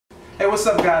what's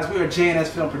up guys? We are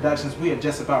J&S Film Productions. We are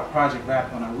just about project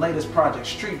rap on our latest project,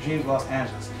 Street Dreams Los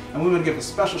Angeles. And we want to give a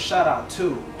special shout out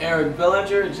to Eric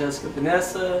Bellinger, Jessica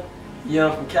Vanessa,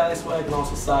 Young from Cali Swag, and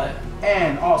also Saya.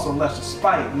 And also Lester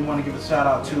Speight. We want to give a shout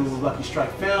out to Lucky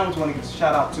Strike Films. We want to give a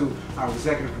shout out to our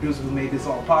executive producer who made this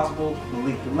all possible,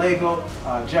 Malik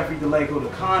DeLego, Jeffrey DeLego, the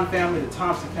Khan family, the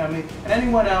Thompson family, and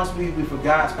anyone else we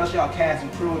forgot, especially our cast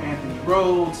and crew, Anthony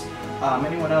Rhodes,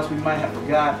 anyone else we might have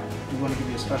forgot. We want to give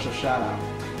you a special shout out.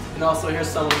 And also here's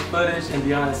some of the footage and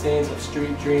behind the scenes of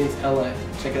Street Dreams LA.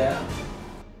 Check it out.